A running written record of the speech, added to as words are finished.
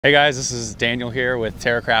Hey guys, this is Daniel here with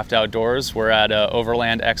Terracraft Outdoors. We're at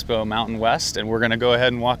Overland Expo Mountain West, and we're going to go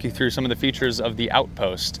ahead and walk you through some of the features of the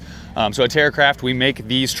Outpost. So at Terracraft, we make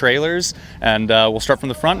these trailers, and we'll start from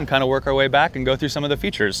the front and kind of work our way back and go through some of the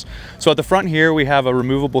features. So at the front here, we have a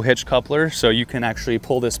removable hitch coupler, so you can actually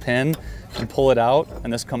pull this pin and pull it out,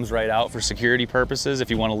 and this comes right out for security purposes. If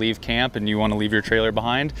you want to leave camp and you want to leave your trailer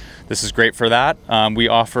behind, this is great for that. We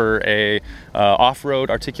offer a off-road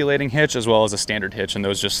articulating hitch as well as a standard hitch, and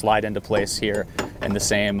those just slide into place here in the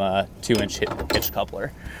same 2-inch hitch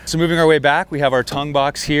coupler. So moving our way back, we have our tongue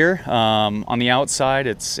box here. On the outside,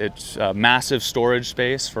 it's massive storage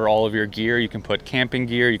space for all of your gear. You can put camping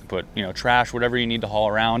gear, you can put trash, whatever you need to haul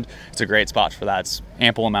around. It's a great spot for that. It's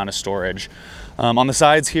ample amount of storage. On the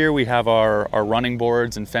sides here, we have our running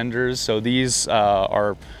boards and fenders. So these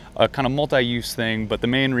are a kind of multi-use thing, but the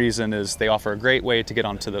main reason is they offer a great way to get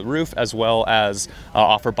onto the roof, as well as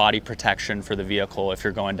offer body protection for the vehicle if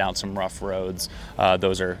you're going down some rough roads.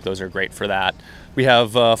 Those are great for that. We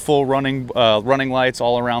have full running lights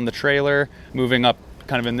all around the trailer. Moving up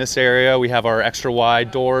kind of in this area, we have our extra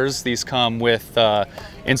wide doors. These come with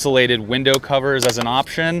insulated window covers as an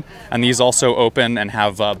option, and these also open and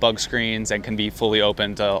have bug screens and can be fully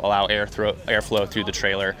open to allow airflow through the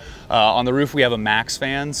trailer. On the roof, we have a max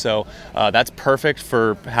fan, so that's perfect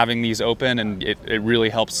for having these open, and it really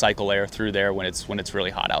helps cycle air through there when it's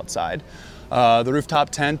really hot outside. The rooftop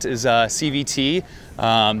tent is CVT.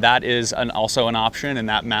 That is also an option, and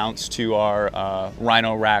that mounts to our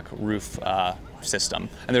Rhino Rack roof system,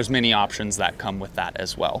 and there's many options that come with that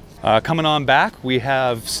as well. Coming on back, we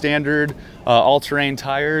have standard all-terrain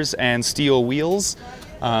tires and steel wheels.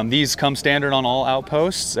 These come standard on all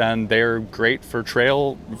Outposts, and they're great for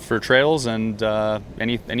trails and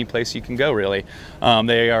any place you can go, really.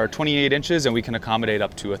 They are 28 inches, and we can accommodate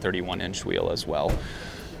up to a 31-inch wheel as well.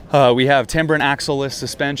 We have timber and axle-less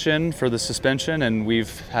suspension for the suspension, and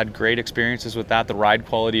we've had great experiences with that. The ride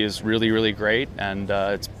quality is really great, and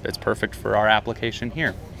it's perfect for our application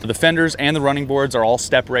here. The fenders and the running boards are all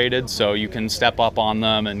step rated, so you can step up on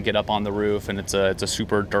them and get up on the roof, and it's a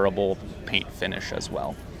super durable paint finish as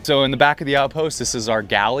well. So in the back of the Outpost, this is our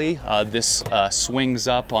galley. This swings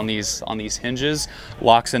up on these hinges,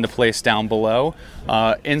 locks into place down below.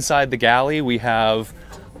 Inside the galley, we have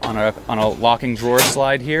on a locking drawer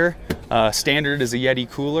slide here. Standard is a Yeti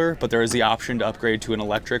cooler, but there is the option to upgrade to an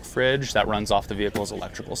electric fridge that runs off the vehicle's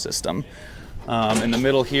electrical system. In the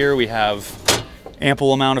middle here, we have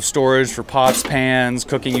ample amount of storage for pots, pans,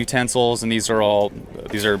 cooking utensils, and these are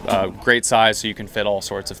great size, so you can fit all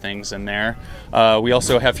sorts of things in there. We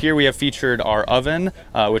also have here, we have featured our oven,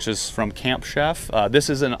 which is from Camp Chef.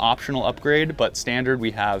 This is an optional upgrade, but standard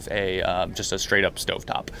we have just a straight up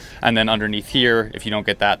stovetop. And then underneath here, if you don't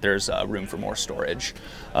get that, there's room for more storage.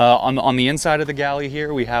 On the inside of the galley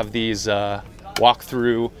here, we have these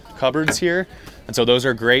walk-through cupboards here. And so those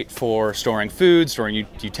are great for storing food, storing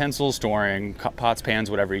utensils, storing pots,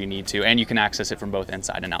 pans, whatever you need to, and you can access it from both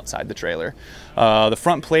inside and outside the trailer. The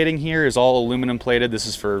front plating here is all aluminum plated. This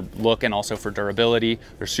is for look and also for durability.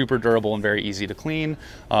 They're super durable and very easy to clean.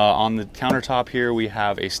 On the countertop here, we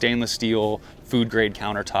have a stainless steel food grade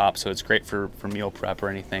countertop, so it's great for meal prep or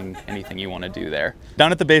anything you want to do there.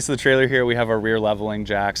 Down at the base of the trailer here, we have our rear leveling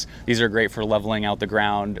jacks. These are great for leveling out the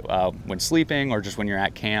ground when sleeping or just when you're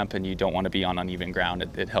at camp and you don't want to be on uneven ground.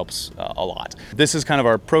 It helps a lot. This is kind of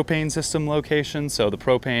our propane system location, so the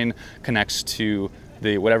propane connects to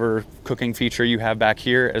whatever cooking feature you have back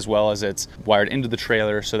here, as well as it's wired into the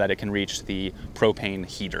trailer so that it can reach the propane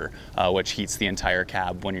heater, which heats the entire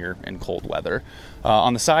cab when you're in cold weather.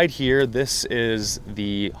 On the side here, this is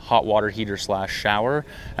the hot water heater / shower,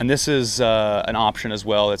 and this is an option as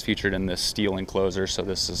well that's featured in this steel enclosure, so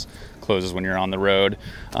this closes when you're on the road,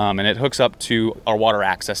 and it hooks up to our water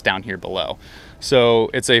access down here below. So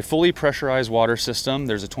it's a fully pressurized water system.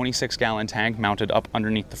 There's a 26-gallon tank mounted up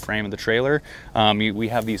underneath the frame of the trailer. We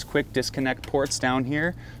have these quick disconnect ports down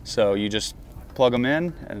here. So you just plug them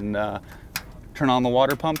in and turn on the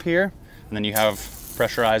water pump here, and then you have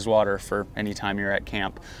pressurized water for any time you're at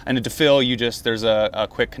camp. And to fill, there's a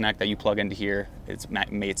quick connect that you plug into here. It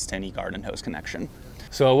mates to any garden hose connection.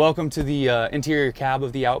 So welcome to the interior cab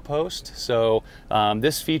of the Outpost. So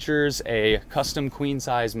this features a custom queen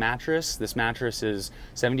size mattress. This mattress is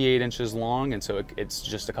 78 inches long, and so it's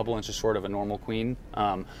just a couple inches short of a normal queen.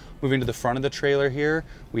 Moving to the front of the trailer here,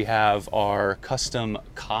 we have our custom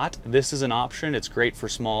cot. This is an option. It's great for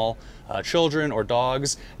small children or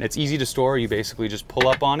dogs, and it's easy to store. You basically just pull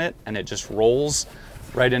up on it and it just rolls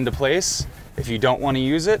right into place. If you don't want to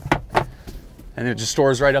use it, and it just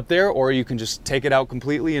stores right up there, or you can just take it out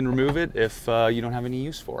completely and remove it if you don't have any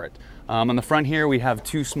use for it. On the front here, we have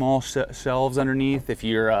two small shelves underneath if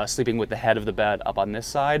you're sleeping with the head of the bed up on this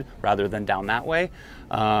side rather than down that way.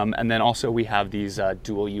 And then also we have these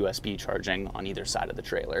dual USB charging on either side of the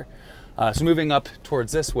trailer. So moving up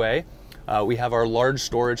towards this way, we have our large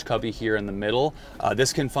storage cubby here in the middle.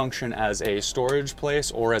 This can function as a storage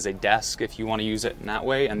place or as a desk if you want to use it in that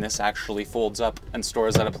way. And this actually folds up and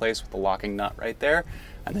stores at a place with the locking nut right there.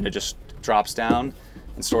 And then it just drops down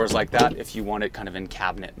and stores like that if you want it kind of in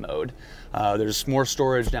cabinet mode. There's more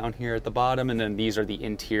storage down here at the bottom, and then these are the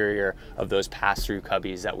interior of those pass-through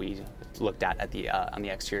cubbies that we looked at the on the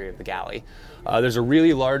exterior of the galley. There's a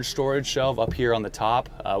really large storage shelf up here on the top.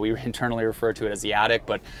 We internally refer to it as the attic,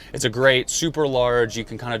 but it's a great, super large, you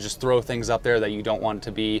can kind of just throw things up there that you don't want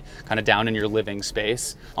to be kind of down in your living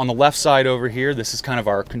space. On the left side over here, this is kind of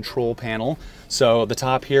our control panel. So at the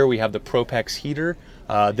top here, we have the Propex heater.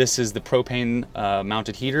 This is the propane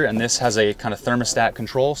mounted heater, and this has a kind of thermostat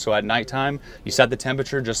control. So at nighttime, you set the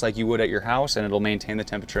temperature just like you would at your house, and it'll maintain the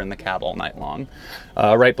temperature in the cab all night long.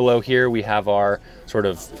 Right below here, we have our sort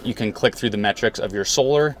of, you can click through the metrics of your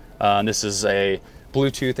solar. This is a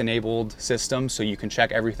Bluetooth enabled system, so you can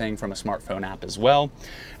check everything from a smartphone app as well.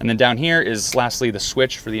 And then down here is lastly the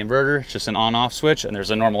switch for the inverter. It's just an on-off switch, and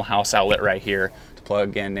there's a normal house outlet right here to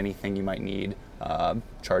plug in anything you might need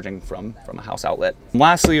charging from a house outlet. And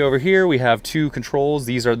lastly, over here we have two controls.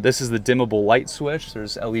 This is the dimmable light switch.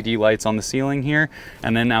 There's LED lights on the ceiling here,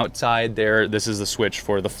 and then outside there, this is the switch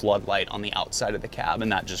for the floodlight on the outside of the cab,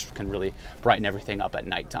 and that just can really brighten everything up at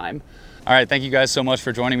nighttime. All right, thank you guys so much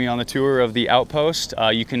for joining me on the tour of the Outpost.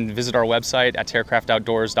 You can visit our website at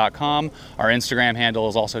terracraftoutdoors.com. Our Instagram handle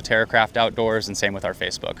is also Terracraft Outdoors, and same with our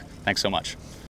Facebook. Thanks so much.